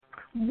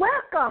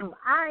Welcome.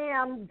 I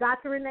am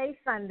Dr. Renee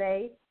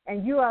Sunday,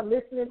 and you are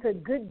listening to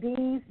Good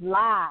Deeds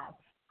Live.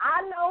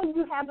 I know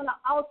you're having an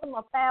awesome,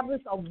 a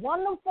fabulous, a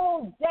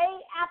wonderful day,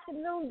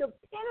 afternoon,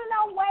 depending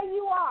on where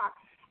you are.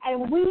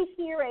 And we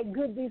here at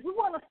Good Deeds, we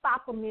want to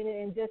stop a minute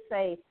and just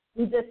say,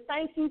 we just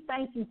thank you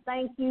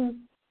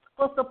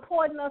for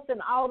supporting us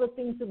in all the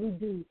things that we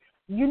do.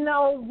 You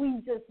know, we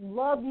just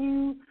love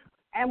you,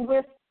 and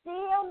we're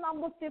still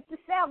number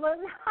 57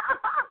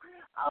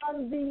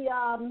 on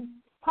the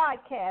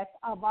podcast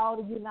of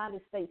all the United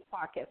States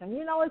podcasts. And,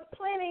 you know, it's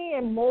plenty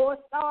and more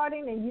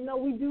starting, and, you know,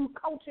 we do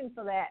coaching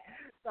for that.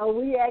 So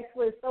we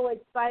actually are so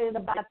excited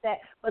about that.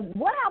 But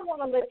what I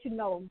want to let you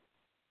know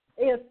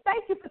is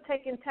thank you for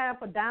taking time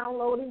for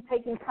downloading,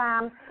 taking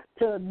time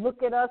to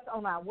look at us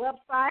on our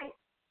website.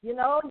 You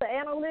know, the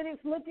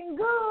analytics looking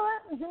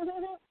good.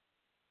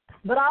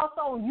 But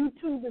also on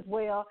YouTube as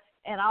well,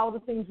 and all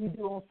the things we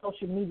do on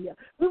social media.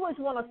 We just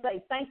want to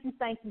say thank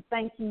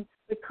you,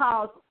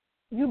 because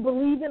you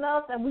believe in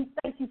us, and we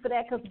thank you for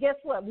that, because guess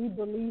what? We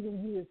believe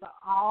in you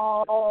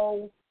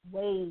always.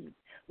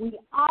 We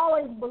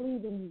always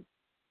believe in you.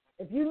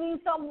 If you need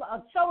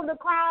a shoulder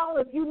crown,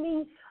 if you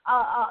need,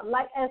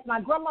 like as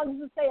my grandmother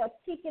used to say, a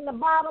kick in the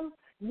bottom,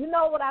 you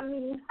know what I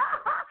mean.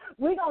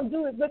 We're going to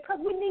do it because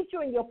we need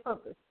you in your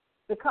purpose.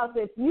 Because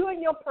if you're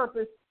in your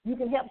purpose, you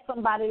can help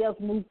somebody else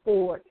move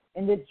forward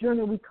in this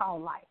journey we call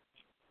life.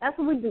 That's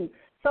what we do.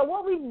 So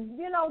what we,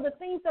 you know, the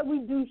things that we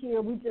do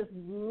here, we just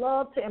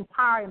love to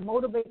empower and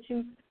motivate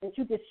you that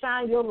you can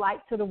shine your light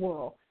to the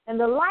world. And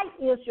the light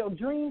is your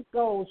dreams,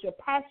 goals, your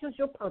passions,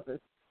 your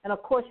purpose, and,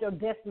 of course, your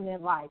destiny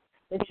in life,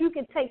 that you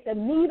can take the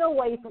need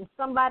away from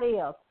somebody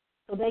else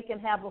so they can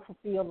have a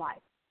fulfilled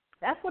life.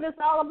 That's what it's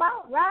all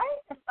about, right?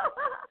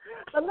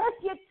 But let's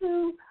get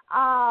to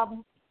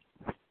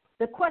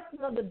the question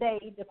of the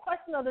day. The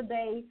question of the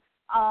day,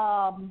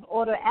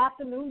 or the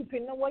afternoon,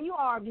 depending on where you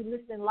are, if you're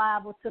listening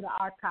live or to the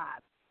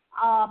archive.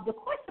 The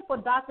question for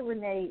Dr.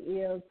 Renee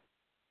is,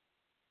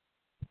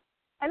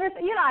 and it's,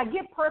 you know, I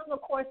get personal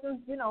questions.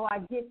 You know, I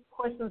get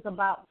questions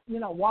about, you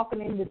know,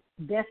 walking into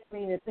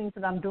destiny and the things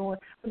that I'm doing.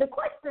 But the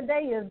question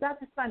today is,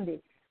 Dr.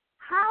 Sunday,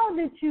 how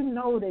did you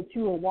know that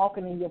you were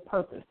walking in your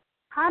purpose?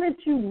 How did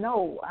you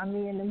know? I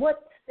mean,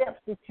 what steps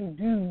did you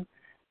do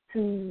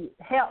to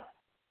help,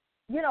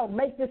 you know,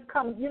 make this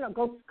come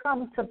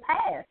to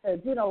pass,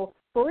 you know,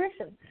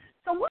 fruition?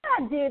 So what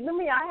I did,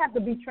 I have to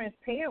be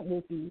transparent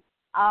with you.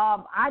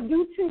 I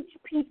do teach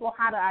people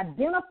how to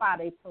identify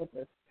their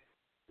purpose.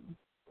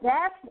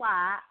 That's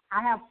why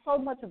I have so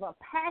much of a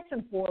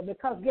passion for it,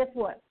 because guess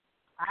what?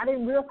 I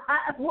didn't realize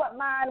what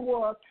mine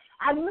was.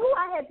 I knew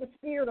I had the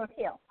spirit of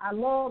help. I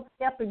love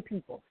helping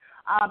people.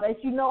 As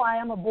you know, I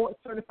am a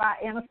board-certified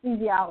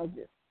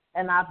anesthesiologist,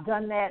 and I've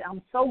done that.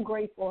 I'm so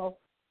grateful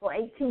for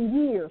 18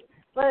 years.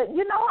 But,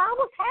 you know, I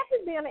was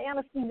happy being an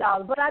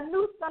anesthesiologist, but I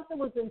knew something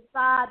was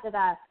inside that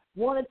I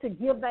wanted to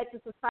give back to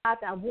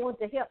society. I wanted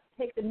to help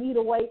take the need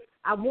away.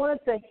 I wanted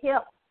to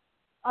help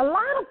a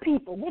lot of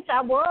people, which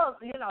I was.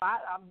 You know,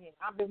 I mean,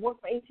 I've been working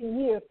for 18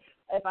 years.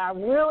 If I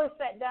really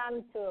sat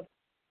down to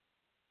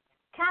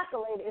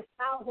calculate it, it's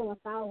thousands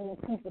and thousands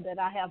of people that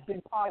I have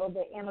been part of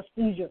the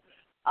anesthesia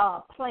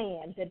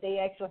plan, that they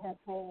actually have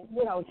had,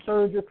 you know,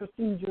 surgery,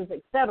 procedures,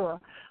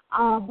 etc.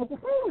 But the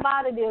thing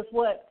about it is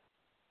what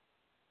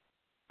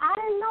I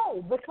didn't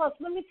know, because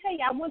let me tell you,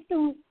 I went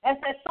through, as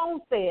that song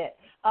said,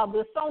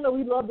 the song that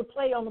we love to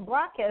play on the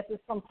broadcast is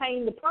From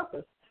Pain to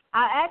Purpose.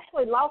 I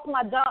actually lost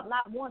my job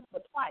not once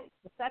but twice.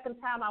 The second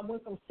time I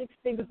went from 6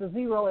 figures to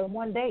zero in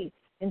one day,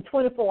 in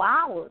 24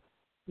 hours.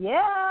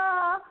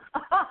 Yeah.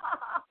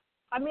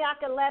 I mean, I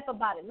can laugh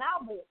about it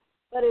now,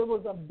 but it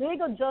was a big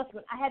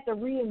adjustment. I had to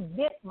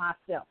reinvent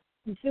myself.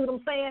 You see what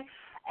I'm saying?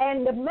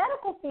 And the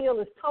medical field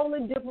is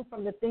totally different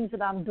from the things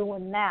that I'm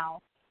doing now.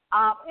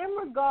 In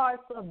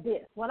regards to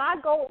this, when I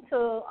go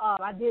to,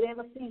 I did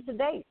anesthesia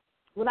today.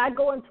 When I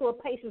go into a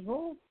patient's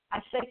room, I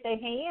shake their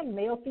hand,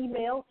 male,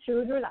 female,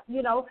 children,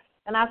 you know,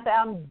 and I say,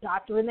 I'm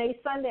Dr. Renee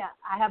Sunday.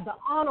 I have the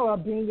honor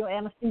of being your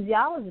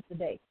anesthesiologist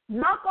today.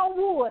 Knock on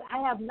wood, I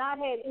have not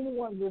had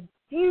anyone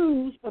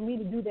refuse for me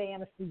to do their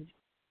anesthesia.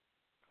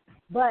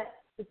 But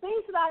the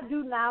things that I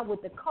do now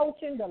with the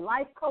coaching, the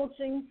life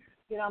coaching,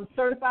 you know, I'm a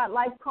certified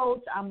life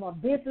coach. I'm a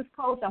business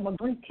coach. I'm a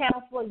grief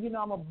counselor. You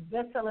know, I'm a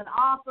best-selling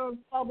author,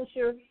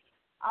 publisher.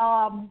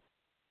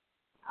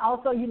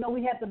 Also, you know,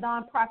 we have the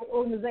nonprofit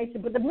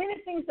organization. But the many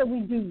things that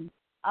we do,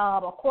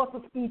 of course,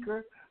 a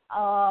speaker,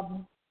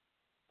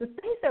 the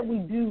things that we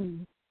do,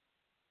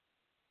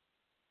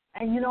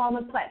 and, you know, I'm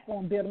a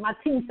platform builder. My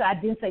team said I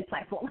didn't say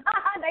platform.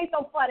 They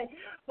so funny.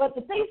 But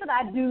the things that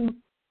I do,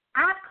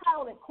 I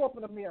call it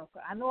corporate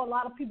America. I know a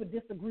lot of people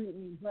disagree with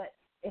me, but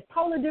it's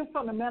totally different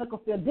from the medical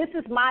field. This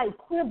is my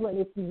equivalent,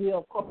 if you will,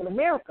 of corporate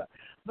America,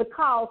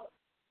 because,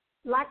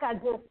 like I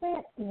just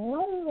said,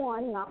 no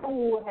one, knock on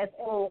wood, has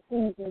ever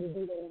refused me to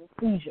do the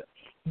anesthesia.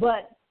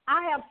 But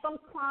I have some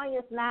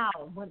clients now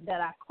that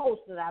I coach,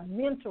 that I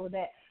mentor,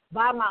 that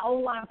buy my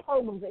online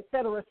programs, et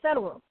cetera,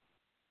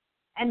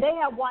 and they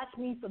have watched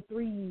me for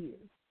 3 years.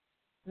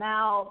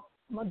 Now,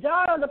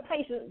 majority of the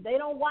patients, they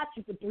don't watch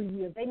you for 3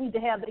 years. They need to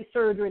have their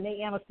surgery and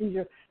their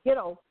anesthesia,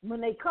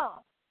 when they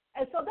come.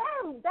 And so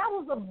that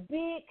was a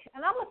big,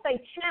 and I'm going to say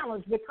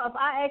challenge, because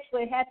I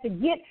actually had to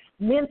get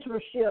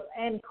mentorship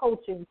and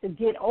coaching to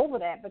get over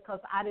that, because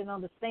I didn't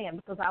understand,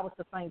 because I was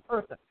the same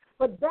person.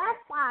 But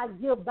that's why I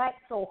give back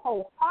so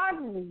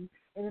wholeheartedly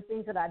in the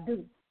things that I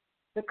do,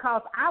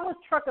 because I was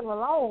trucking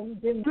along,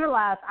 didn't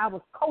realize I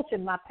was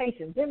coaching my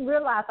patients, didn't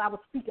realize I was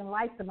speaking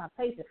life to my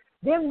patients,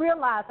 didn't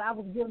realize I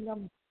was giving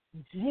them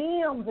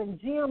gems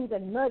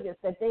and nuggets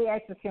that they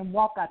actually can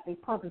walk out their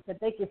purpose, that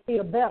they can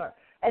feel better.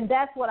 And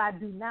that's what I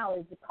do now,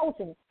 is the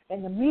coaching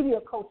and the media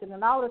coaching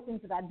and all the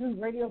things that I do,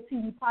 radio,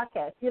 TV,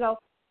 podcasts, So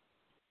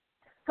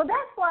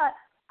that's why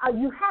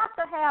you have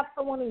to have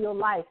someone in your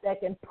life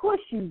that can push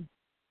you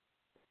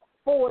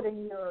forward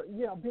in your,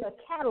 be a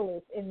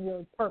catalyst in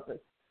your purpose,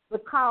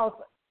 because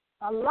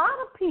a lot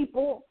of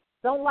people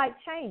don't like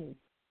change.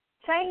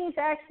 Change,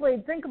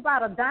 actually, think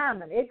about a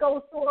diamond. It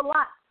goes through a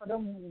lot. For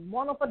them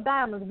wonderful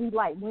diamonds, we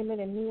like women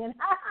and men.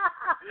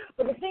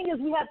 But the thing is,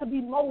 we have to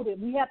be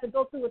molded. We have to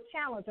go through a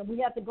challenge, and we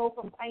have to go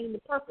from pain to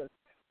purpose.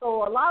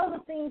 So a lot of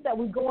the things that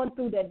we're going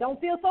through that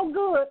don't feel so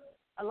good,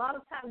 a lot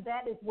of times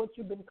that is what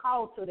you've been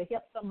called to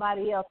help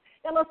somebody else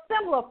in a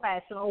similar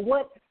fashion, or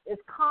what is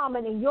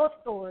common in your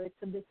story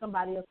to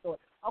somebody else's story.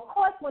 Of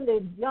course, when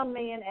the young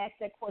man asked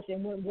that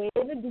question, went way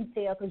into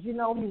detail, because you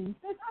know me.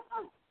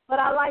 But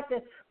I like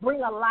to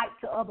bring a light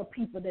to other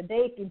people, that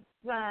they can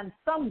find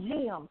some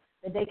gem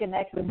that they can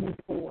actually move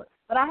forward.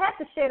 But I had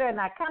to share that, and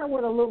I kind of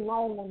went a little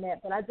long on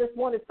that, but I just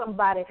wanted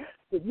somebody,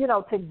 to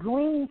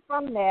glean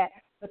from that,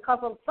 because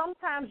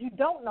sometimes you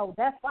don't know.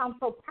 That's why I'm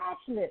so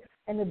passionate,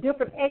 and the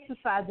different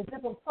exercises, the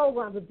different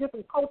programs, the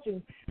different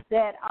coaching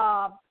that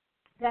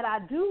I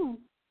do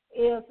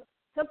is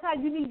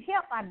sometimes you need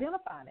help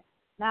identifying it.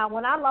 Now,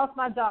 when I lost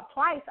my job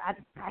twice, I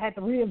had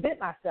to reinvent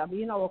myself.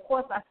 Of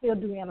course, I still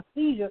do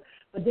anesthesia,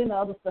 but then the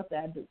other stuff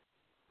that I do.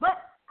 But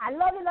I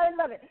love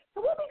it.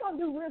 So what we're going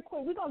to do real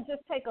quick, we're going to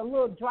just take a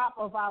little drop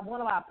of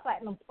one of our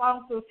platinum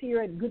sponsors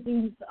here at Good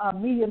News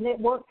Media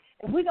Network,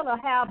 and we're going to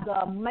have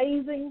the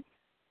amazing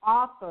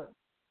author,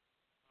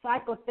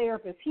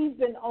 psychotherapist. He's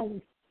been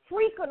on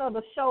frequent of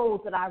the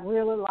shows that I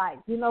really like.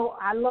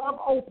 I love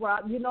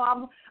Oprah.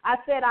 I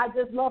said I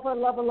just love her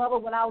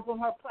when I was on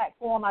her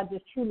platform. I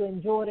just truly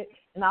enjoyed it.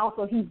 And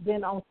also he's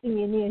been on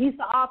CNN. He's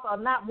the author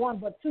of not one,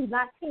 but two,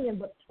 not 10,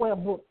 but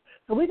 12 books.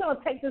 So we're going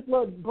to take this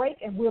little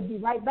break, and we'll be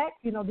right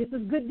back. This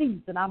is Good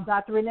Deeds, and I'm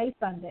Dr. Renee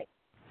Sunday.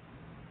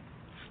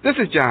 This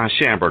is John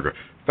Schamberger,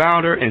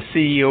 founder and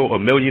CEO of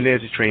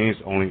Millionaires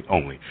Trainings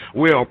Only.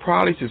 We are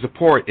proud to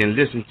support and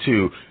listen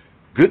to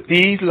Good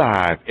Deeds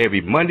Live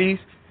every Mondays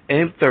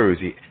and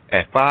Thursday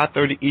at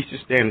 5:30 Eastern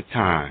Standard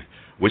Time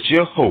with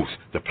your host,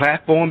 the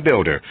platform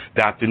builder,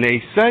 Dr.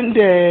 Renee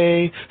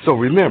Sunday. So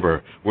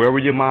remember, wherever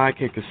your mind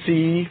can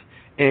conceive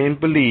and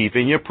believe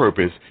in your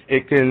purpose,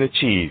 it can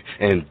achieve.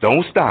 And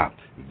don't stop.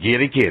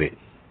 Get it.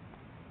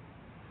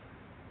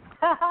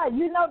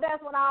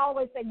 That's what I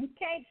always say. You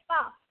can't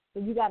stop. So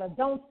you got to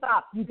don't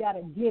stop. You got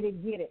to get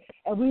it.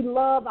 And we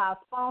love our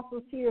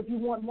sponsors here. If you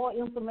want more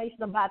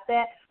information about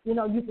that, you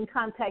can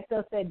contact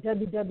us at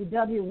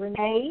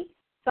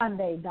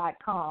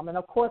www.reneesunday.com. And,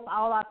 of course,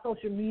 all our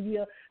social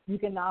media, you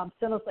can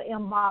send us an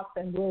inbox,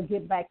 and we'll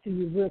get back to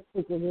you real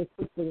quickly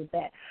with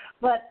that.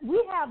 But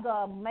we have the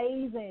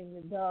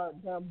amazing,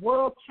 the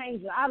world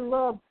changer. I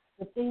love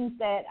the things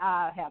that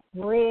I have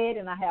read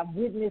and I have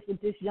witnessed with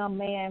this young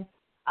man.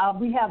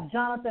 We have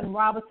Jonathan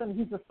Robinson.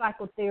 He's a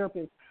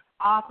psychotherapist.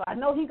 Author. I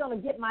know he's going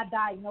to get my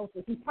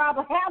diagnosis. He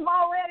probably have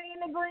already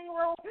in the green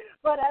room,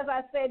 but as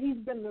I said, he's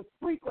been a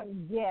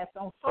frequent guest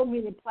on so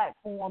many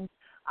platforms.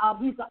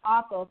 He's the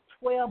author of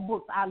 12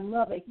 books. I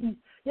love it. He's,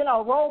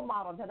 a role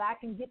model that I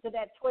can get to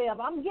that 12.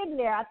 I'm getting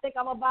there. I think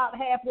I'm about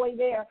halfway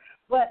there.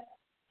 But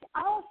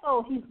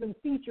also he's been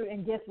featured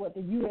in, guess what,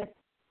 the USA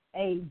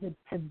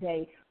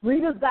Today,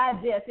 Reader's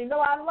Digest.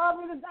 I love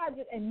Reader's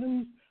Digest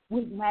and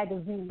Newsweek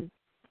magazine.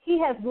 He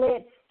has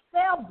led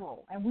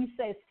several, and we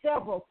say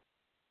several,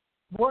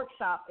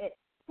 workshop at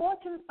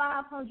Fortune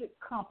 500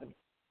 companies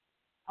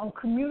on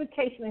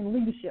communication and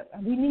leadership,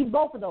 and we need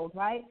both of those,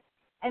 right?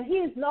 And he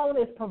is known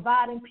as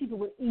providing people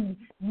with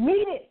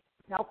immediate,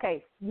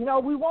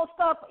 we won't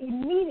stop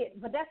immediate,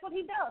 but that's what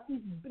he does.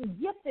 He's been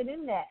gifted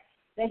in that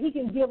he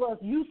can give us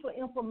useful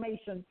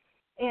information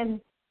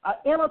in an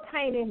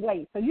entertaining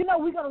way. So,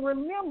 we're going to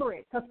remember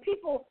it, because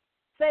people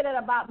say that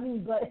about me,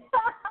 but,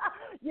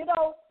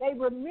 they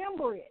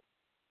remember it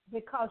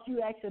because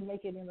you actually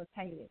make it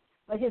entertaining.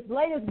 But his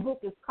latest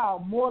book is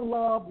called More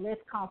Love, Less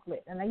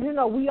Conflict. And,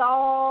 we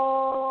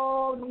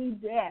all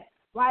need that,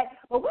 right?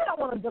 But we don't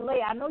want to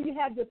delay. I know you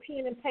have your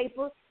pen and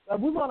paper, but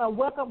we want to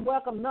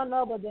welcome none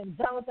other than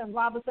Jonathan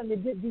Robinson, the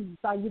Good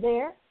Deeds. Are you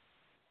there?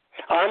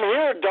 I'm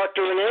here,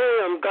 Dr.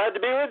 Renee. I'm glad to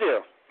be with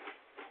you.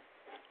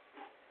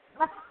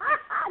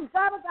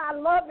 Jonathan, I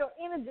love your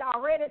energy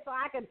already, so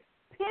I can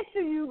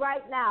picture you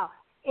right now.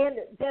 And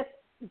just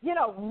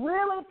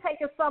really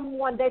taking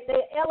someone that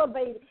they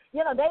elevate,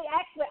 they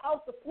actually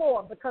off the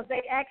floor, because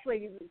they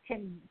actually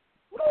can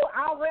Woo,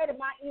 already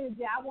my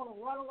energy. I want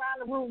to run around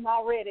the room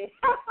already.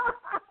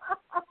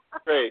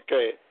 Great.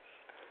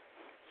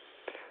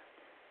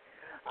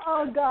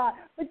 Oh, God.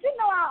 But,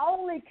 I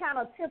only kind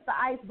of tip the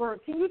iceberg.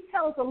 Can you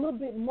tell us a little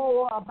bit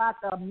more about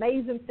the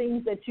amazing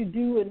things that you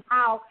do and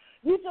how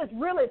you just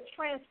really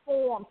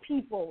transform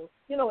people,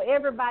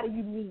 everybody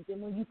you meet,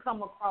 and when you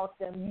come across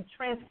them, you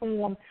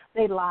transform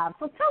their lives.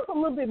 So tell us a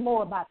little bit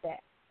more about that.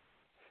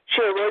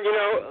 Sure. Well,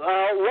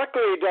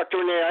 luckily, Dr.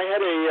 Renee, I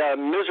had a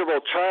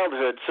miserable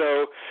childhood,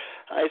 so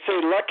I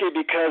say lucky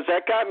because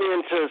that got me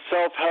into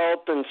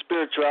self-help and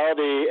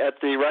spirituality at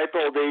the ripe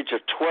old age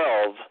of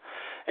 12.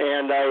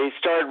 And I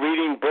started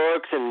reading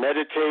books and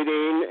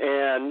meditating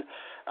and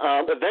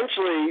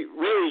eventually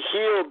really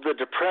healed the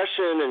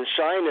depression and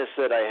shyness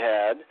that I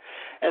had.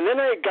 And then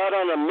I got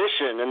on a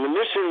mission, and the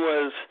mission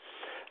was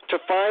to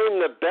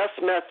find the best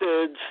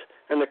methods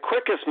and the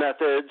quickest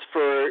methods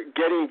for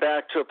getting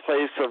back to a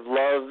place of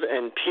love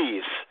and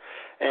peace.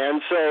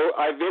 And so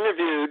I've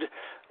interviewed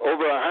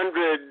over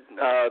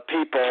 100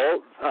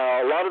 people.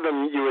 A lot of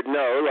them you would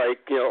know,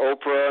 like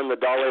Oprah and the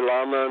Dalai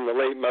Lama and the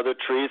late Mother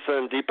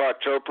Teresa and Deepak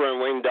Chopra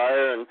and Wayne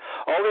Dyer and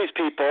all these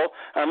people.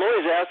 I'm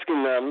always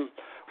asking them,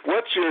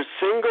 what's your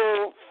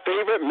single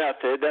favorite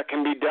method that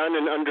can be done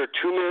in under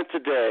 2 minutes a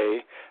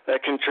day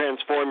that can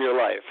transform your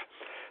life?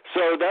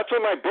 So that's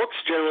what my books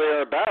generally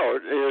are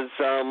about, is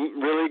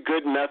really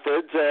good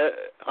methods that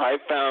I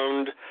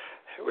found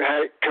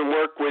can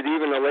work with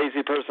even a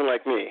lazy person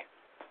like me.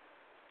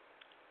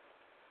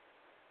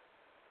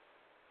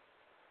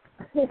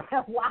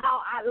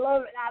 Wow, I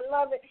love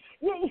it.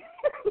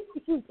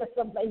 You're just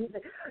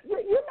amazing.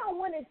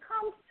 When it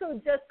comes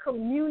to just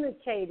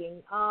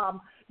communicating,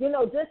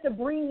 just to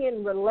bring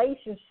in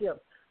relationships,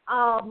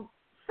 some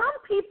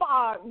people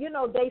are,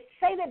 they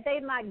say that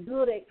they're not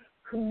good at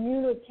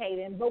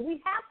communicating, but we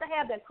have to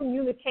have that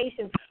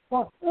communication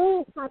for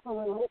any type of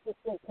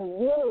relationship to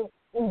really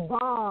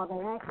evolve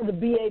and actually to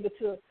be able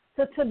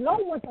to know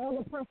what the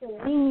other person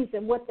needs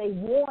and what they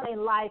want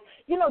in life.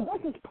 This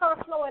is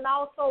personal, and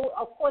also,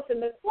 of course, in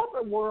the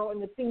corporate world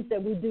and the things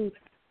that we do.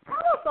 Tell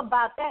us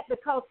about that,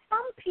 because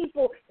some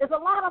people, there's a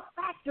lot of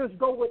factors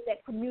go with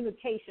that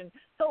communication.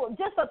 So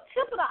just a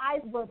tip of the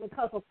iceberg,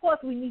 because, of course,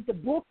 we need to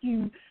book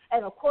you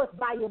and, of course,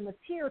 buy your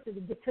material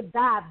to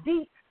dive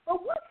deep.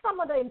 But what's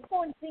some of the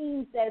important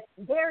things that's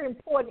very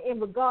important in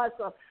regards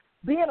to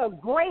being a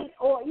great,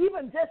 or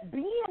even just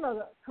being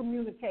a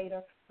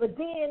communicator, but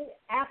then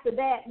after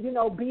that,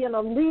 being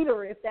a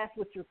leader, if that's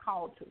what you're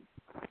called to?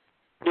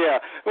 Yeah.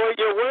 Well,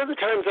 one of the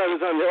times I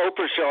was on the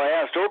Oprah show, I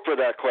asked Oprah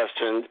that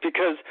question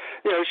because,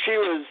 she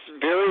was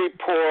very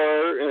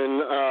poor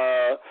and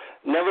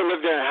never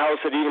lived in a house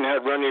that even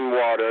had running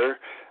water,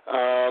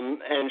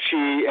 and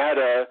she had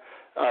a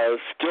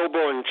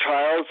stillborn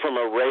child from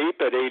a rape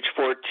at age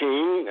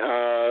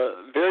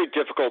 14, very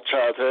difficult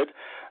childhood.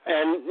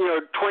 And,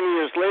 20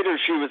 years later,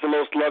 she was the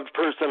most loved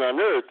person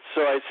on earth.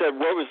 So I said,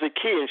 what was the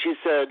key? And she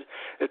said,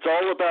 it's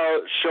all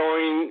about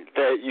showing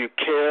that you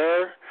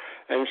care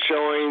and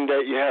showing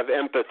that you have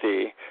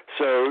empathy.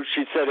 So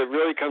she said it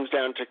really comes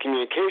down to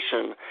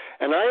communication.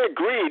 And I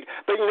agreed.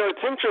 But,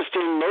 it's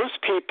interesting.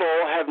 Most people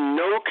have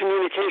no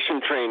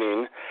communication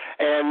training,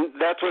 and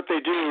that's what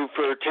they do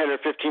for 10 or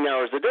 15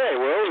 hours a day.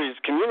 We're always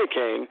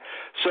communicating.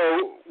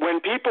 So when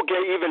people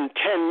get even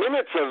 10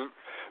 minutes of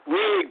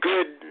really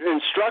good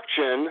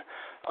instruction,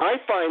 I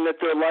find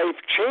that their life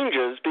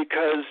changes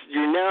because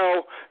you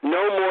now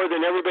know more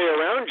than everybody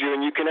around you,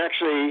 and you can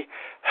actually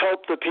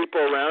help the people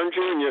around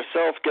you and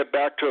yourself get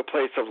back to a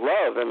place of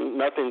love, and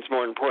nothing's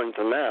more important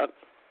than that.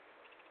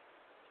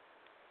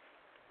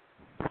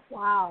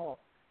 Wow.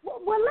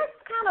 Well, let's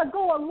kind of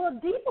go a little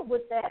deeper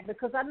with that,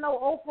 because I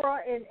know Oprah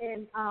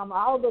and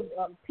all the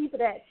people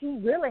that she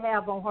really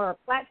has on her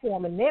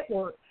platform and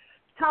network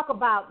talk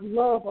about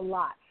love a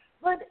lot.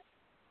 But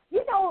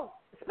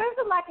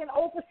especially like in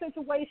Oprah's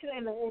situation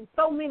and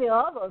so many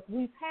others,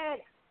 we've had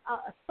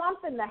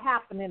something to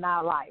happen in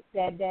our life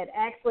that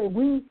actually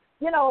we,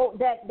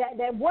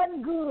 that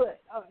wasn't good,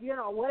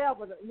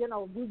 whatever,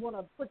 we want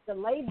to put the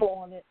label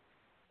on it.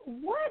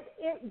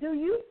 Do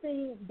you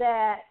think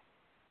that,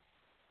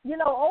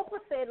 Oprah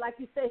said, like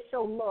you said,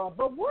 show love,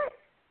 but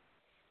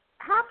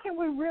how can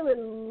we really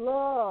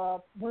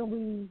love when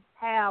we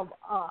have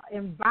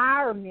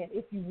environment,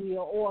 if you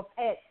will, or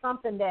had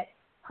something that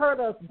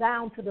hurt us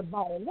down to the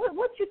bone?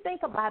 What you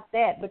think about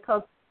that?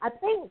 Because I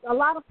think a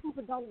lot of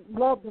people don't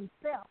love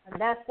themselves, and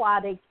that's why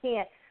they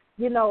can't,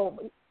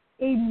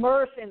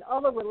 immerse in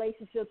other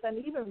relationships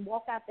and even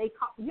walk out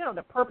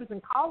the purpose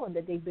and calling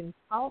that they've been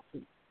called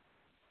to.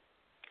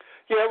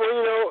 Yeah,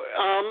 well,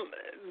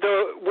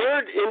 the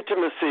word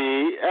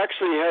intimacy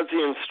actually has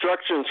the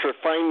instructions for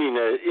finding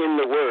it in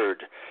the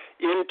word,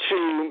 into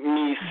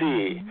me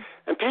see. Mm-hmm.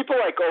 And people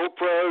like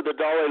Oprah, the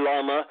Dalai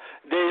Lama,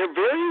 they are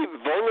very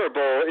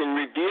vulnerable in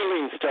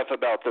revealing stuff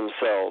about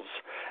themselves.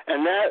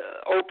 And that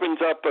opens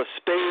up a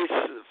space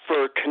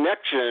for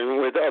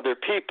connection with other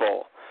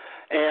people.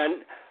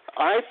 And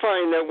I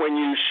find that when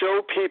you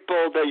show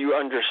people that you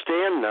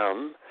understand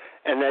them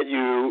and that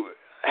you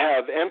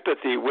have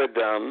empathy with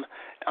them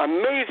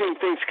amazing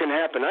things can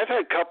happen. I've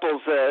had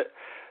couples that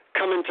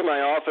come into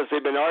my office,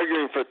 they've been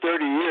arguing for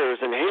 30 years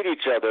and hate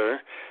each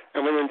other,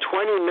 and within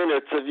 20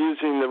 minutes of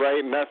using the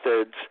right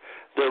methods,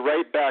 they're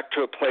right back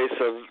to a place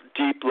of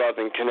deep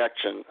love and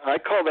connection. I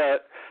call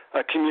that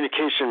a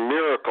communication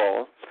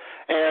miracle,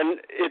 and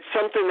it's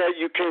something that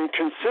you can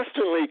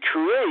consistently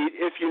create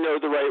if you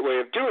know the right way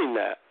of doing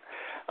that.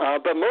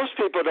 But most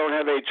people don't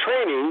have a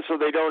training, so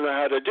they don't know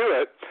how to do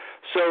it.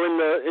 So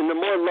in the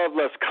More Love,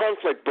 Less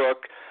Conflict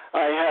book,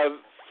 I have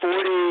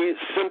 40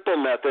 simple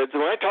methods.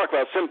 And when I talk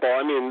about simple,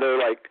 I mean they're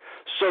like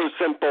so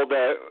simple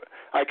that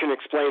I can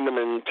explain them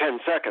in 10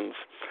 seconds.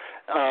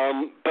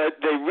 But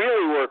they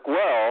really work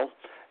well,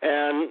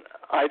 and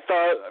I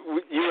thought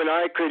you and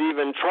I could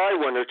even try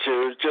one or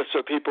two just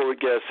so people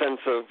would get a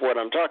sense of what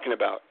I'm talking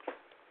about.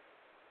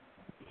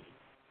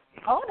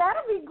 Oh,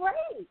 that'll be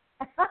great.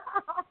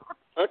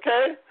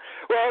 Okay.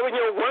 Well,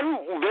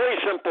 one very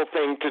simple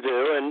thing to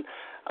do, and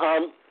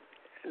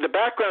the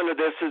background of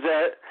this is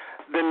that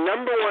the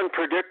number one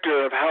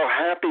predictor of how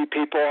happy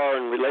people are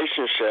in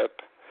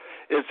relationship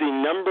is the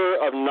number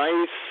of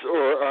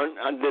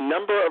the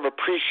number of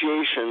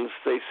appreciations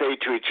they say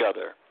to each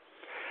other.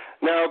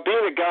 Now,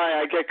 being a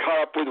guy, I get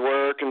caught up with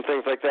work and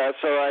things like that,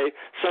 so I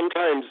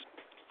sometimes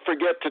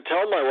forget to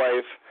tell my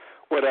wife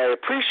what I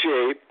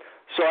appreciate.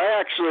 So I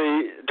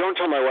actually don't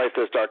tell my wife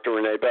this, Dr.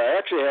 Renee, but I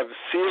actually have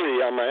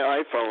Siri on my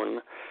iPhone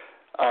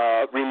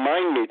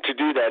remind me to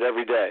do that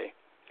every day.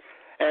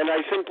 And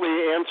I simply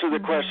answer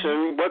the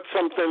question, what's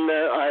something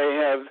that I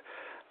have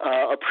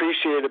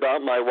appreciated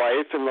about my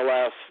wife in the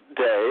last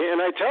day?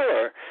 And I tell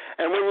her.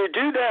 And when you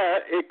do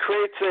that, it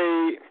creates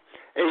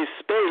a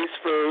space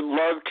for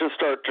love to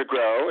start to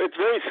grow. It's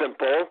very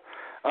simple,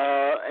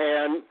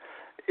 and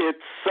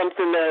it's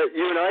something that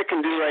you and I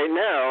can do right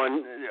now,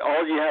 and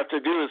all you have to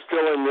do is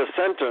fill in this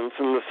sentence,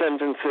 and the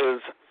sentence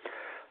is,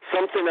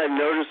 something I've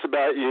noticed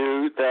about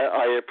you that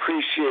I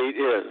appreciate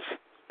is.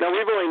 Now,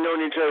 we've only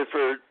known each other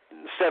for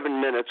 7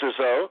 minutes or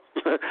so,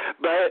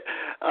 but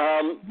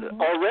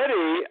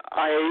already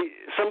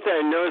something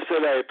I noticed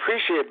that I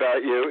appreciate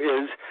about you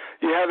is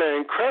you have an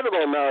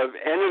incredible amount of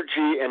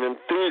energy and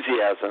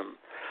enthusiasm.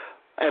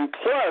 And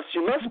plus,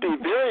 you must be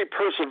very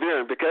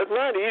perseverant, because it's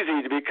not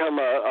easy to become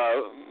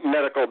a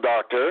medical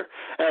doctor,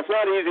 and it's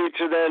not easy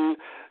to then,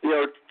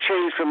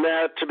 change from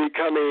that to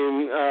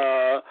becoming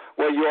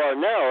what you are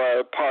now,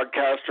 a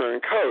podcaster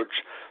and coach.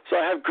 So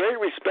I have great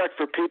respect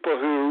for people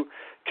who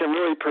can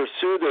really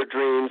pursue their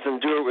dreams and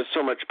do it with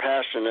so much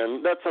passion,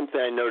 and that's something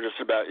I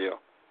noticed about you.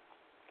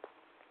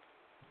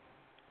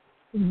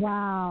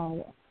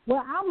 Wow.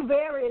 Well, I'm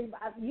very,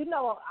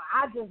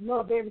 I just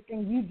love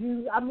everything you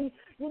do. I mean,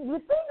 the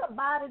thing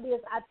about it is,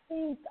 I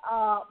think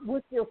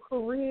with your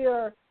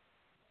career,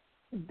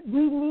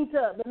 we need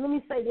to, let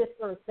me say this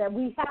first, that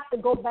we have to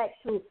go back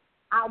to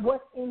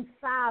what's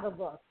inside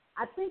of us.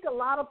 I think a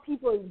lot of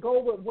people go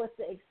with what's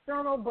the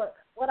external, but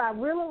what I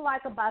really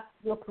like about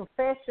your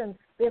profession,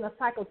 being a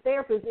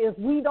psychotherapist, is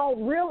we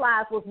don't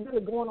realize what's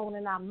really going on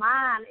in our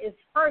mind is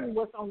hurting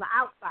what's on the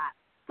outside.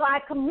 So I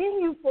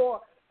commend you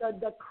for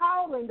the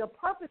calling, the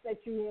purpose that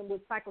you're in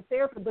with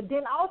psychotherapy, but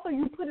then also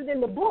you put it in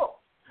the book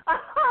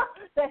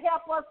to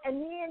help us.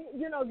 And then,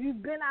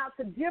 you've been out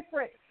to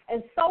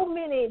so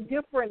many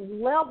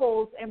different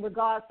levels in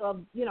regards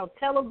of,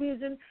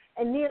 television.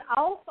 And then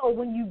also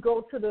when you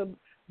go to the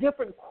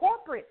different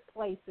corporate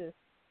places,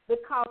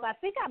 because I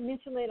think I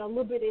mentioned it a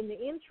little bit in the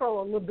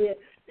intro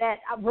that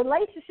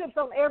relationships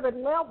on every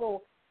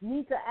level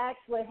need to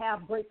actually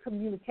have great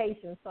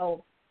communication.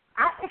 So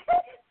I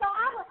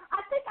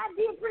think I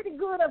did pretty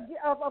good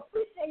of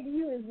appreciating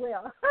you as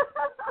well.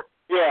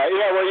 Yeah,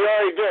 well, you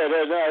already did,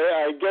 and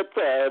I get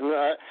that. And,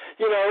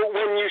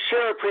 when you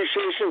share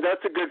appreciation,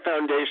 that's a good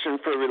foundation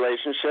for a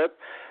relationship.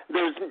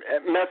 There's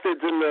methods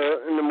in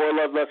the More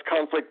Love, Less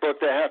Conflict book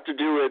that have to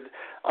do with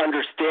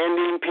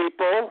understanding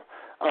people,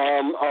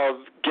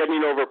 of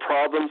getting over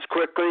problems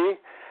quickly.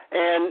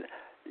 And,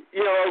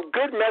 a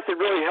good method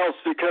really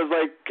helps because,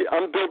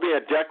 I'm building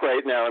a deck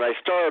right now, and I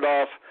started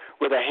off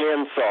with a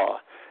handsaw,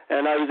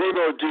 and I was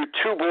able to do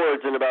 2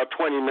 boards in about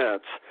 20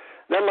 minutes.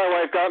 Then my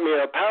wife got me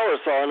a power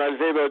saw, and I was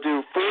able to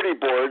do 40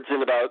 boards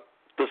in about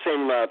the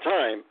same amount of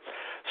time.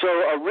 So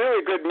a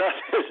really good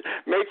method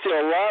makes you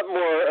a lot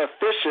more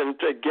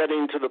efficient at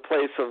getting to the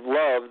place of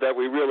love that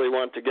we really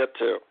want to get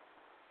to.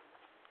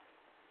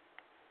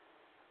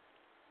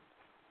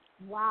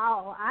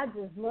 Wow, I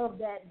just love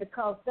that,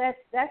 because that's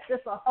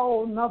just a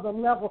whole nother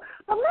level.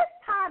 But let's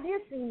tie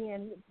this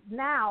in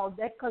now,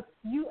 because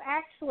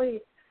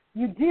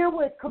you deal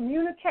with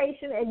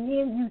communication, and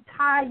then you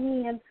tie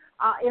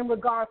in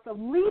regards to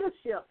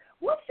leadership.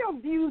 What's your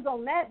views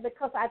on that?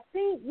 Because I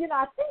think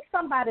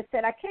somebody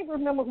said, I can't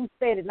remember who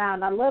said it now,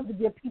 and I love to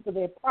give people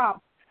their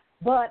props,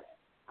 but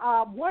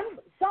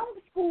some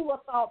school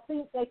of thought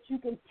think that you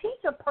can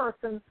teach a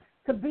person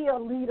to be a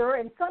leader,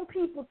 and some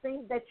people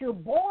think that you're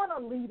born a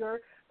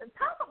leader.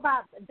 Talk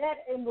about that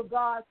in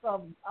regards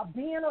of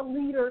being a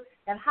leader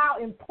and how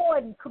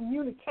important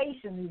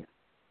communication is.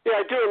 Yeah,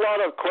 I do a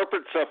lot of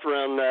corporate stuff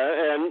around that,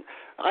 and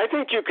I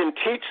think you can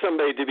teach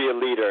somebody to be a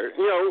leader.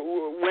 You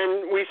know,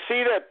 when we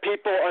see that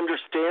people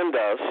understand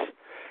us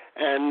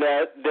and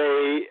that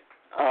they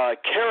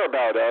care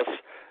about us,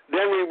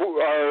 then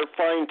we are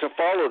fine to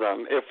follow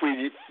them. If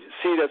we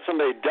see that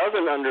somebody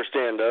doesn't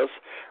understand us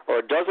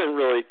or doesn't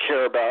really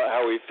care about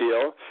how we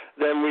feel,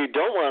 then we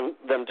don't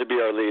want them to be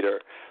our leader.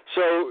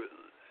 So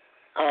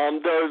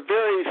there are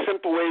very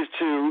simple ways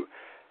to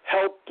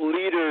help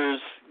leaders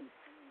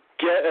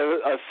get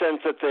a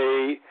sense that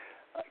they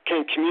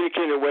can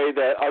communicate in a way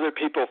that other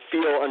people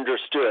feel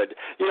understood.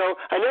 You know,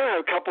 I never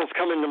have couples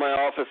come into my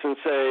office and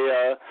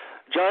say,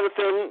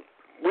 Jonathan,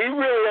 we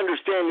really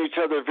understand each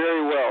other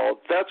very well.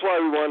 That's why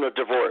we want a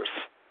divorce.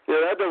 You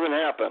know, that doesn't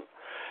happen.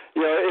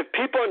 You know, if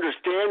people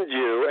understand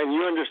you and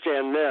you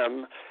understand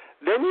them,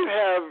 then you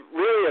have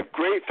really a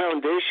great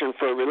foundation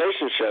for a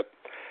relationship.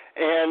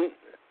 And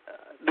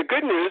the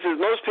good news is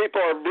most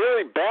people are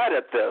really bad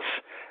at this.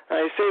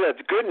 I say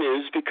that's good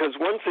news because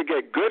once they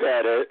get good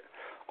at it,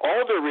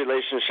 all their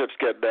relationships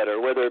get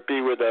better, whether it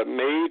be with a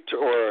mate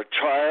or a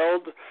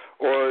child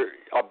or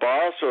a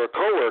boss or a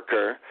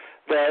coworker,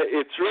 that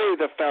it's really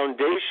the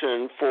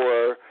foundation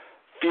for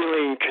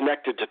feeling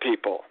connected to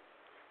people.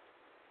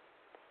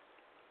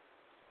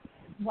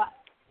 What?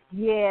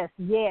 Yes.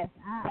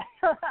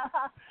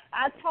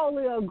 I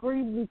totally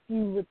agree with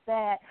you with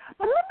that.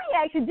 But let me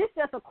ask you, this is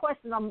just a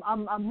question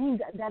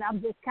that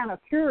I'm just kind of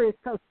curious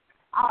because,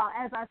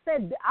 as I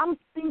said, I'm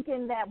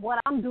thinking that what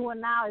I'm doing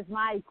now is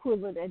my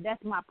equivalent, and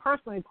that's my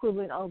personal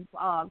equivalent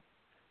of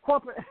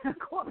corporate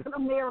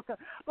America.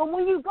 But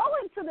when you go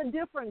into the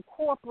different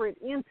corporate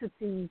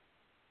entities,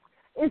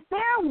 is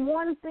there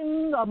one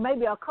thing or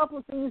maybe a couple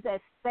of things that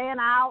stand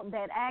out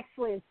that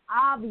actually is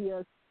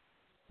obvious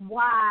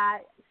why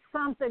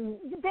something,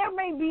 there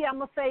may be, I'm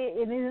going to say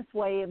it in this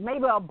way,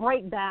 maybe a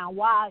breakdown,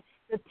 why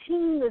the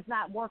team is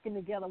not working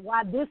together,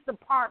 why this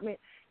department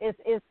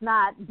is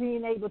not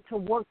being able to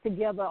work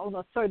together on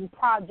a certain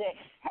project.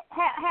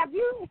 Have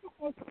you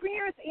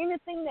experienced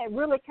anything that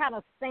really kind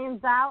of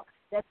stands out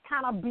that's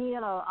kind of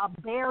being a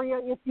barrier,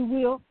 if you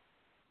will?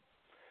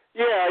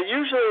 Yeah,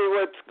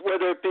 usually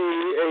whether it be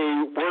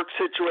a work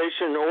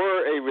situation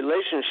or a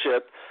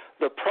relationship,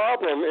 the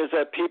problem is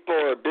that people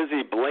are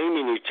busy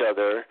blaming each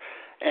other,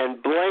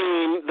 and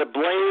the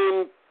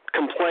blame,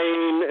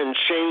 complain, and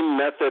shame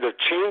method of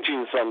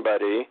changing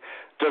somebody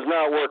does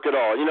not work at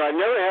all. You know, I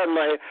never had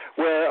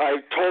where I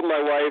told my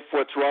wife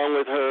what's wrong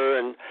with her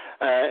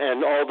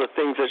and all the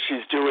things that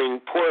she's doing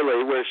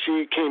poorly, where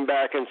she came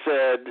back and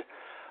said,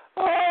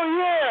 "Oh,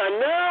 yeah,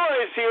 now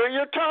I see what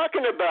you're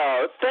talking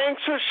about.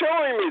 Thanks for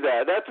showing me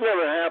that." That's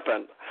never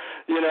happened,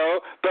 you know.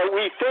 But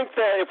we think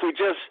that if we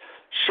just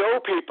show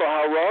people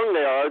how wrong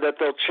they are, that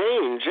they'll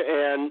change.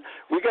 And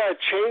we got to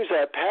change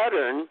that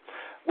pattern,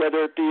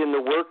 whether it be in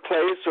the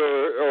workplace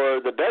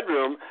or the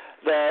bedroom,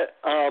 that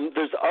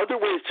there's other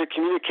ways to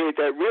communicate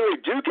that really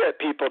do get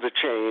people to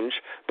change,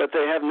 but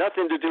they have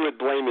nothing to do with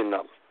blaming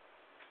them.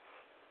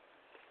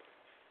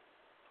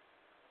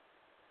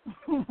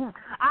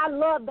 I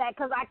love that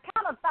because I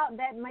kind of thought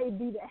that may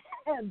be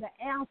the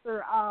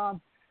answer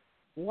of,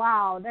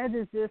 wow, that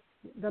is just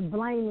the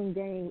blaming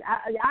game.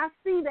 I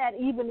see that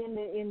even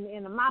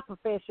in my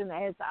profession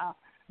as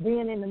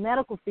being in the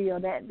medical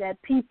field,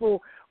 that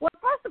people, well,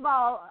 first of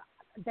all,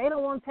 they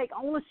don't want to take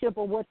ownership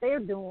of what they're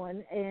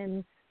doing,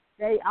 and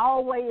they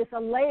always a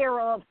layer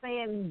of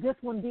saying this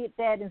one did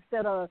that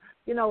instead of,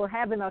 you know,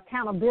 having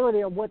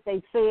accountability of what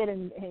they said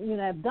and you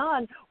know, have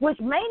done, which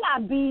may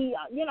not be,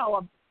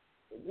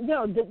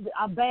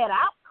 a bad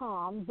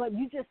outcome, but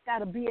you just got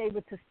to be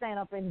able to stand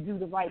up and do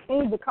the right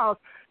thing because,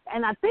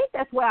 and I think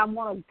that's where I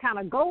want to kind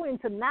of go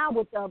into now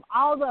with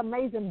all the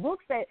amazing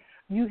books that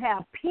you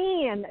have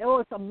penned. Oh,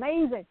 it's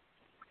amazing.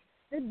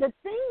 The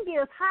thing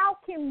is, how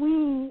can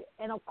we,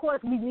 and of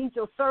course we need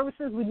your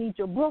services, we need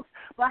your books,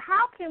 but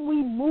how can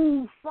we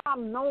move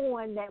from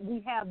knowing that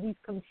we have these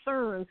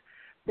concerns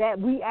that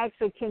we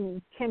actually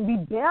can be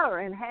better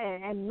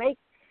and make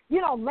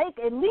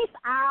at least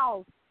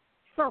our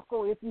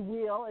circle, if you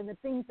will, and the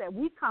things that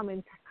we come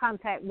in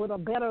contact with a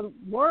better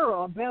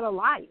world, a better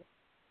life?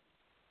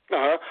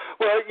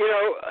 Well, you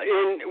know,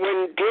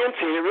 when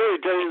dancing, it really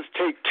does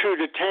take two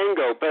to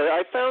tango, but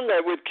I found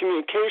that with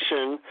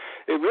communication,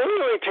 it really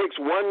only takes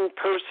one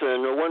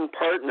person or one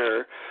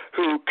partner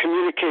who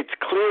communicates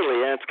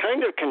clearly, and it's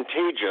kind of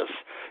contagious.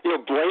 You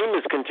know, blame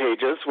is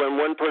contagious.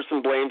 When one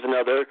person blames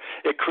another,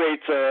 it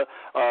creates a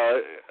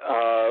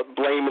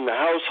blame in the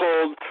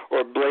household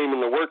or blame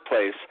in the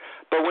workplace.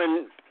 But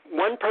when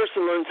one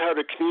person learns how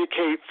to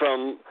communicate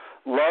from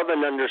love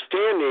and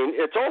understanding,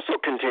 it's also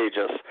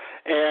contagious,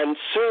 and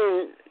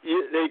soon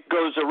it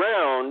goes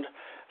around.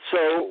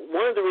 So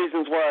one of the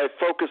reasons why I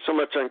focus so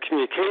much on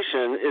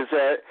communication is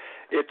that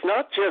it's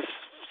not just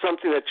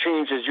something that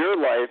changes your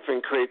life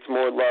and creates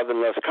more love and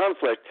less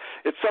conflict.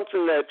 It's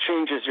something that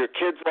changes your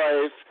kid's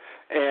life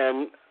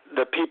and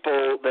the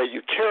people that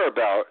you care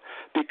about,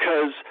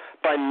 because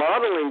by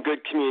modeling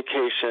good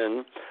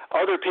communication,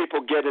 other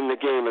people get in the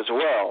game as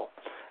well.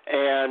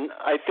 And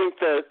I think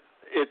that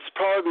it's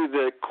probably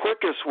the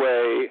quickest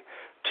way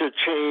to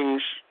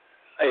change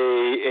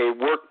a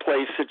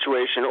workplace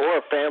situation or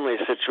a family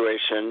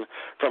situation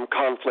from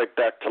conflict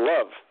back to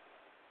love.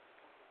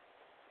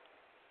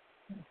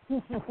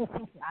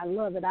 I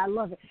love it. I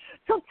love it.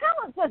 So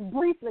tell us just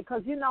briefly,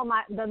 because, you know,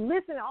 the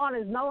listening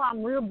audience know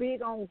I'm real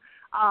big on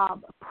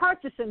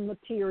purchasing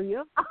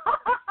material.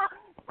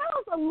 Tell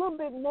us a little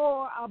bit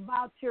more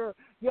about your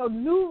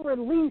new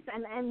release.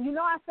 And you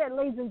know, I said,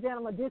 ladies and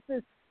gentlemen, this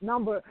is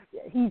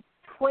he's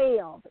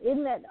 12.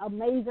 Isn't that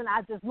amazing?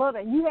 I just love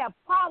it. And you have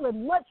probably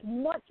much,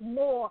 much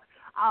more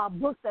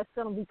books that's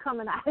going to be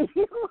coming out of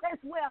you as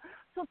well.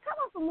 So tell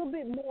us a little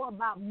bit more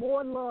about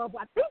More Love.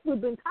 I think we've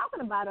been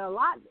talking about it a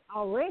lot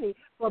already,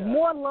 but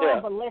More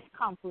Love but Less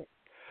Conflict.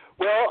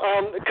 Well,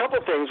 a couple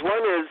things.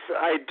 One is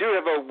I do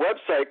have a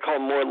website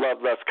called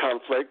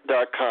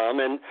morelovelessconflict.com,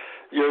 and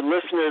your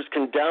listeners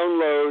can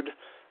download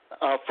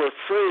for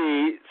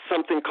free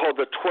something called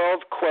the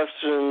 12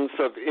 Questions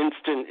of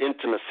Instant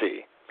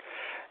Intimacy.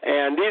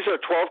 And these are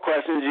 12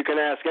 questions you can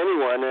ask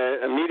anyone, and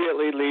it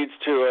immediately leads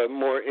to a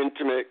more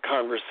intimate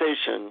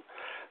conversation.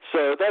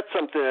 So that's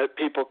something that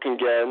people can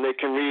get, and they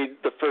can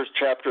read the first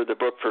chapter of the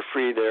book for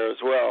free there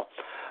as well.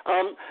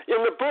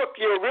 In the book,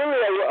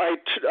 I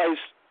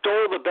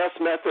stole the best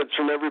methods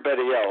from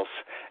everybody else.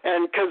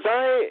 And because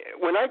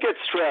when I get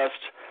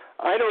stressed,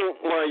 I don't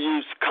want to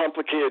use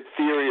complicated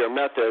theory or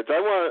methods.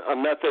 I want a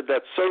method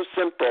that's so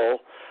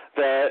simple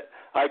that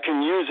I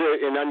can use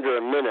it in under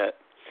a minute.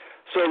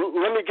 So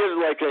let me give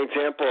like an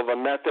example of a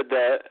method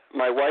that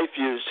my wife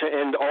used to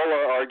end all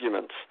our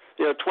arguments.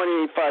 You know,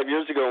 25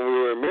 years ago when we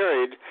were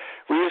married,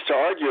 we used to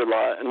argue a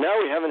lot, and now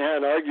we haven't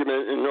had an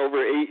argument in over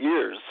 8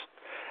 years.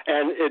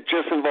 And it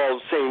just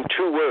involves saying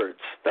 2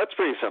 words. That's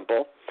pretty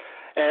simple.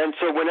 And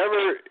so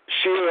whenever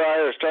she or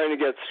I are starting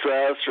to get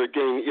stressed or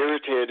getting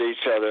irritated at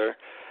each other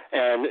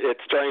and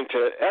it's starting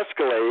to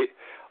escalate,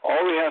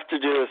 all we have to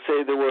do is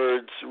say the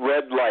words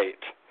red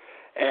light.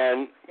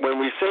 And when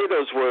we say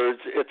those words,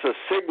 it's a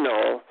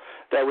signal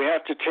that we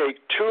have to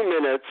take 2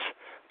 minutes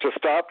to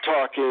stop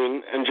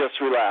talking and just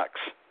relax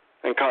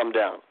and calm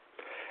down.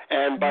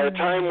 And by the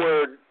time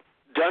we're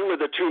done with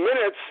the 2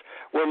 minutes,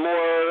 we're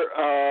more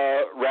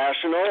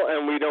rational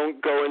and we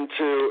don't go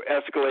into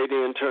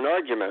escalating into an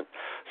argument.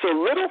 So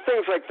little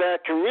things like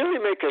that can really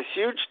make a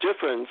huge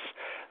difference.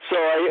 So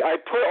I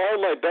put all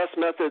my best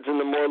methods in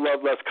the More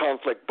Love, Less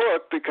Conflict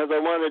book because I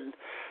wanted,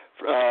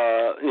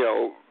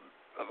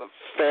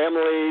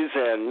 families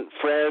and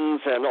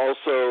friends and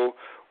also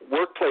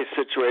workplace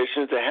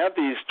situations to have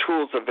these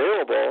tools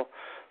available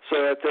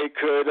so that they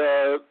could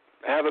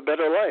have a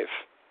better life.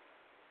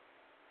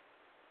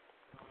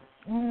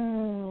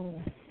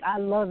 I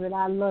love it.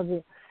 I love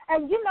it.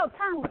 And, you know,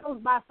 time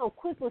goes by so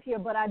quickly here,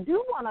 but I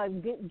do want to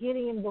get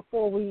in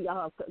before we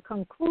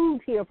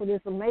conclude here for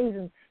this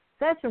amazing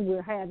session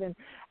we're having.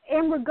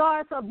 In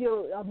regards of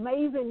your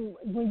amazing,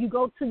 when you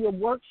go to your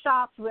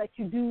workshops that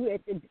you do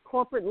at the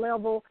corporate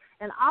level,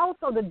 and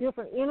also the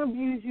different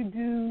interviews you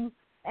do,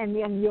 and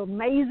then your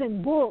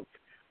amazing books,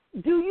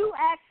 do you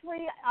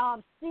actually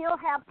still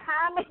have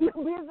time in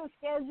your business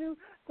schedule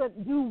to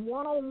do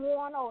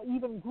one-on-one or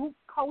even group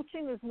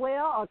coaching as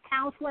well, or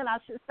counseling, I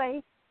should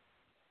say?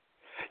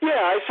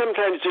 Yeah, I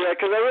sometimes do that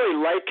because I really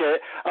like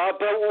it.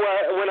 But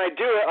when I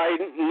do it, I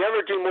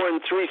never do more than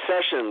 3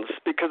 sessions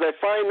because I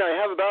find I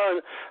have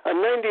about a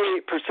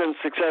 98%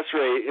 success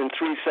rate in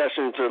 3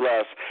 sessions or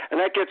less, and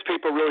that gets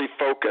people really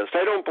focused.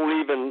 I don't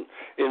believe in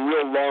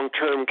real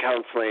long-term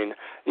counseling.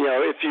 You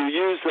know, if you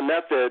use the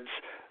methods,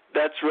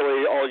 that's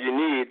really all you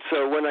need.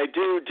 So when I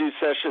do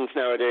sessions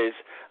nowadays,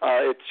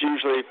 it's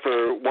usually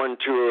for 1,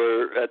 2,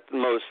 or at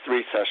most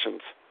 3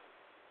 sessions.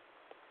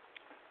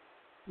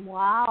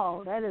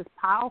 Wow, that is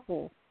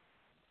powerful.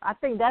 I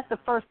think that's the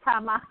first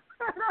time I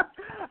heard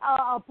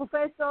a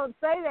professional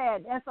say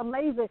that. That's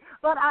amazing.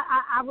 But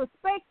I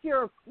respect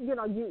that you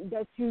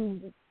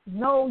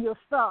know your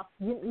stuff,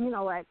 you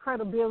know, at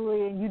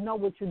credibility, and you know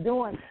what you're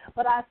doing.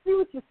 But I see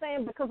what you're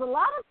saying, because a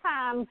lot of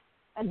times,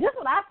 and this is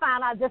what I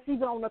find out just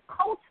even on the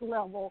coach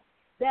level,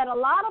 that a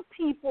lot of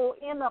people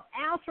end up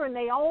answering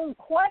their own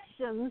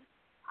questions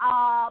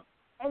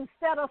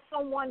instead of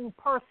someone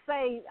per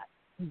se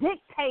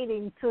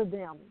dictating to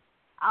them.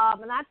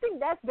 And I think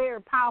that's very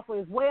powerful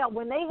as well.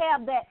 When they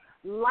have that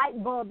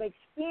light bulb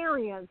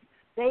experience,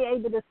 they're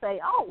able to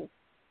say, oh,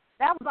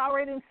 that was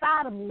already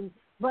inside of me.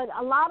 But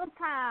a lot of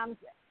times,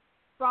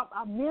 from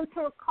a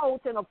mentor,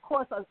 coach, and, of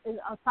course, a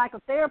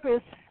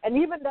psychotherapist, and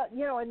even,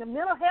 in the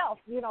mental health,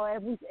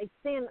 as we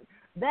extend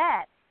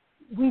that,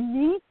 we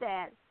need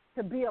that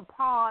to be a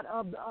part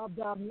of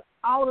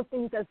all the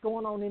things that's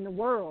going on in the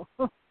world.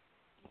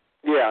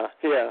 Yeah.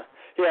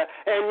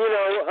 And,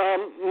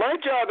 my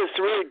job is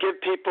to really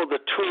give people the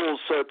tools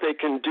so that they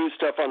can do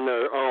stuff on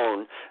their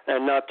own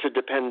and not to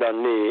depend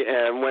on me.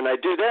 And when I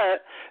do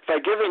that, if I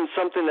give them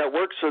something that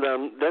works for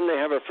them, then they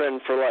have a friend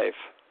for life.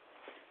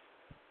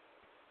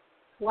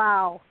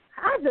 Wow.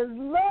 I just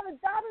love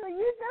it, Doctor.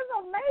 You're just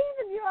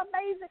amazing. You're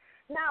amazing.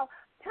 Now,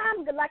 tell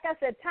time, like I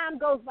said, time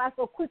goes by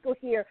so quickly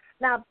here.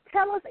 Now,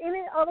 tell us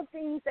any other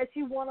things that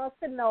you want us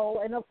to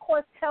know, and, of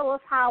course, tell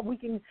us how we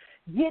can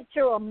get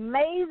your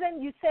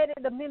amazing, you said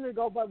it a minute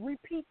ago, but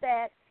repeat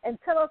that, and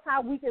tell us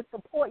how we can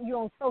support you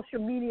on social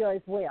media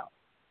as well.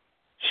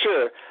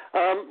 Sure.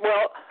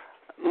 Well,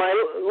 my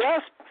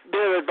last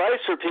bit of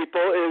advice for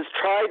people is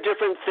try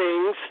different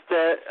things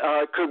that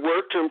could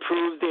work to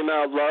improve the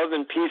amount of love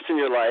and peace in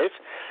your life.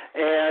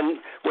 And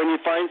when you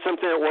find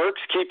something that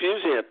works, keep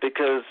using it,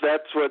 because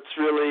that's what's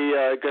really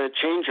going to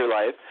change your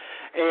life.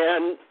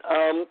 And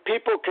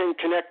people can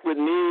connect with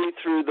me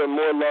through the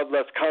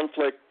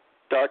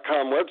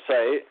morelovelessconflict.com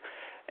website,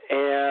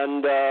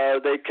 and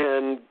they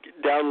can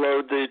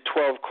download the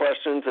 12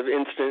 questions of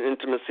instant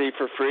intimacy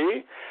for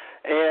free,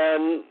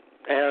 and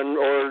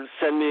or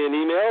send me an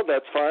email.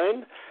 That's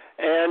fine.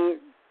 And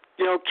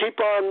keep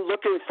on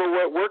looking for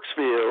what works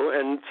for you,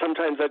 and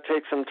sometimes that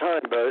takes some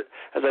time. But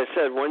as I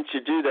said, once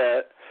you do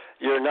that,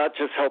 you're not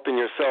just helping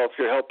yourself,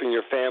 you're helping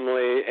your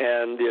family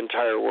and the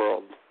entire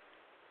world.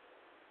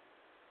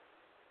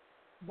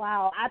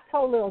 Wow, I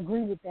totally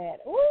agree with that.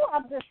 Ooh,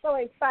 I'm just so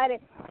excited.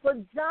 For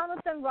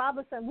Jonathan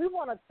Robinson, we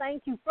want to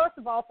thank you, first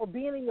of all, for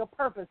being in your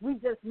purpose. We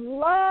just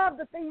love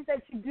the things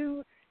that you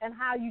do and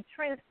how you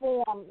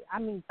transform,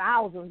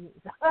 thousands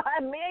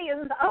and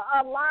millions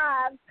of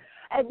lives.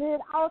 And then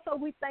also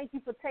we thank you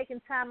for taking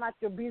time out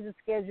your busy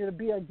schedule to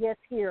be a guest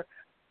here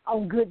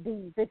on Good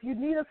Deeds. If you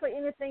need us for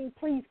anything,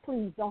 please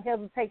don't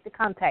hesitate to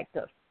contact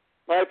us.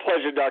 My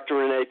pleasure, Dr.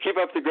 Renee. Keep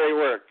up the great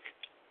work.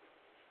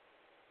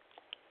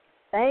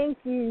 Thank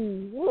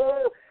you.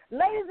 Woo.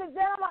 Ladies and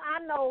gentlemen,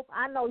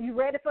 I know you're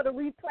ready for the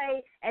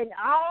replay, and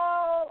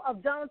all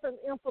of Jonathan's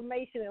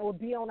information will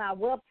be on our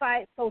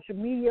website, social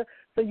media,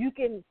 so you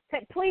can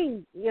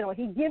please,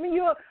 he's giving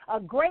you a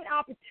great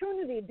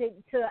opportunity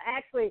to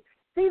actually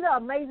see the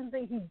amazing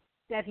thing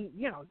that he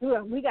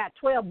doing. We got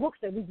 12 books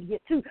that we can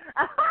get to.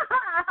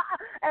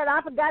 And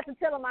I forgot to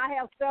tell him I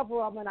have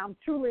several of them, and I'm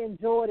truly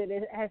enjoyed it.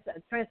 It has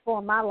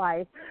transformed my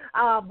life.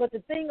 But the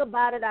thing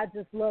about it, I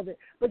just love it.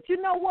 But you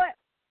know what?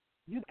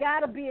 You got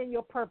to be in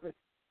your purpose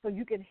so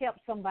you can help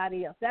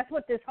somebody else. That's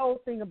what this whole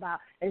thing about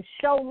is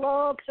show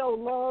love,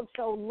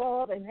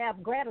 and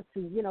have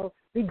gratitude,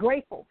 be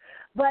grateful.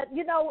 But,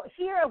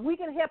 here we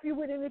can help you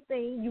with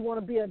anything. You want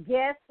to be a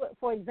guest,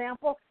 for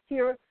example,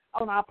 here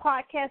on our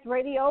podcast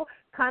radio,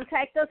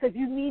 contact us. If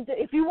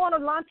you want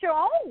to launch your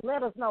own,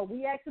 let us know.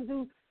 We actually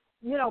do,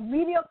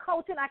 media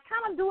coaching. I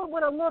kind of do it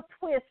with a little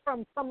twist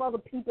from some other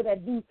people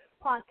that do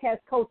podcast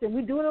coaching.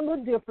 We do it a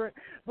little different,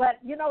 but,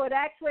 it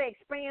actually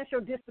expands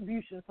your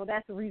distribution, so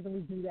that's the reason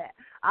we do that.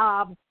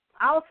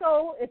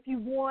 Also, if you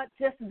want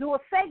just to do a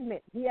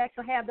segment, we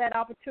actually have that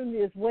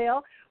opportunity as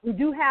well. We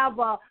do have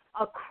a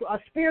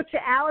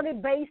spirituality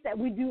base that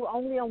we do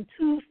only on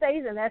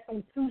Tuesdays, and that's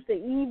on Tuesday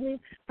evening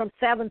from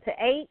 7 to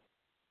 8.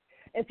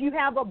 If you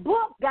have a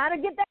book, got to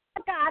get that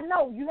book out. I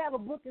know you have a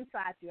book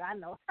inside you. I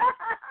know.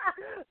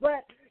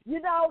 But,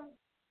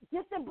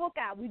 get the book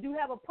out. We do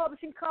have a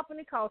publishing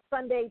company called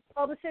Sunday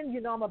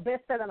Publishing. I'm a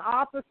best-selling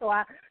author, so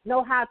I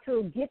know how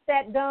to get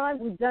that done.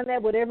 We've done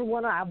that with every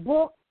one of our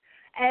books.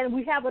 And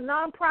we have a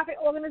nonprofit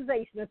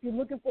organization. If you're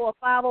looking for a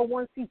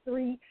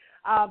 501c3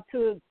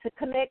 to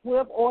connect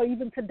with or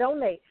even to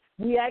donate,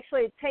 we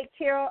actually take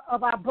care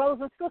of our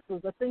brothers and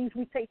sisters, the things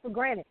we take for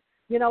granted,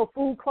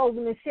 food,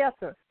 clothing, and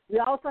shelter. We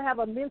also have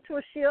a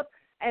mentorship,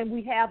 and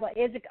we have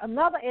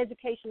another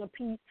educational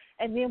piece,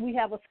 and then we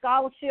have a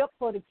scholarship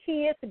for the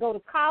kids to go to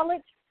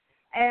college,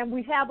 and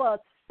we have a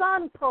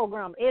son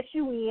program,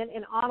 SUN,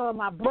 in honor of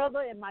my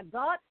brother and my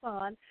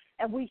godson,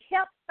 and we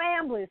help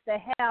families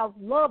that have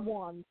loved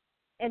ones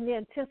in the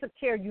intensive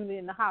care unit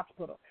in the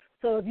hospital.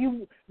 So if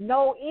you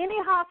know any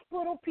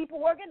hospital, people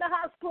work in the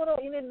hospital,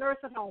 any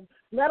nursing home,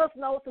 let us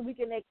know so we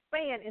can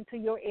expand into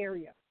your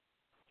area.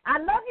 I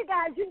love you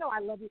guys. I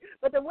love you.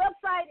 But the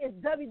website is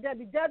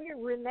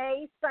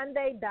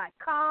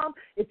www.reneesunday.com.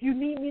 If you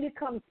need me to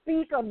come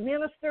speak or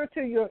minister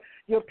to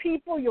your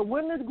people, your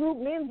women's group,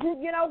 men's group,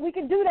 we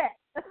can do that.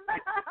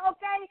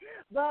 Okay?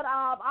 But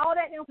all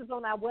that info is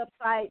on our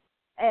website.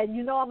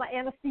 And, I'm an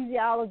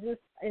anesthesiologist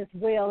as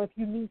well if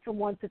you need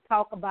someone to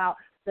talk about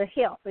the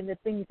health and the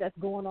things that's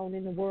going on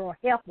in the world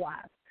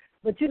health-wise.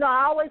 But,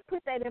 I always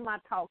put that in my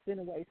talks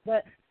anyways.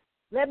 But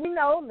let me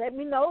know,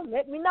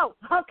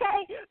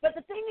 okay? But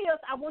the thing is,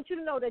 I want you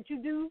to know that you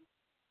do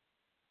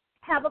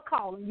have a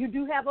calling. You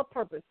do have a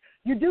purpose.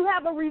 You do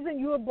have a reason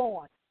you were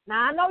born.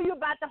 Now, I know you're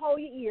about to hold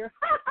your ear,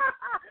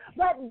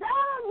 but you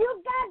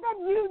got that,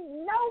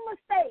 no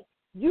mistake.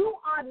 You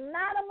are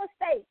not a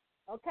mistake,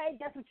 okay?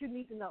 That's what you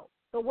need to know.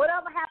 So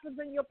whatever happens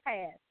in your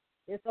past,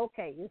 it's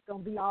okay. It's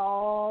going to be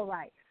all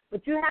right.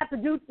 But you have to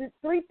do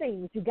three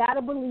things. You got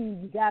to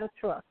believe, you got to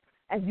trust,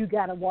 and you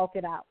got to walk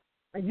it out.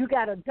 And you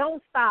got to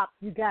don't stop.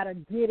 You got to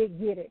get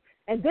it.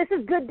 And this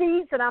is Good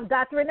Deeds, and I'm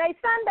Dr. Renee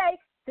Sunday.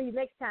 See you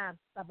next time.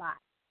 Bye-bye.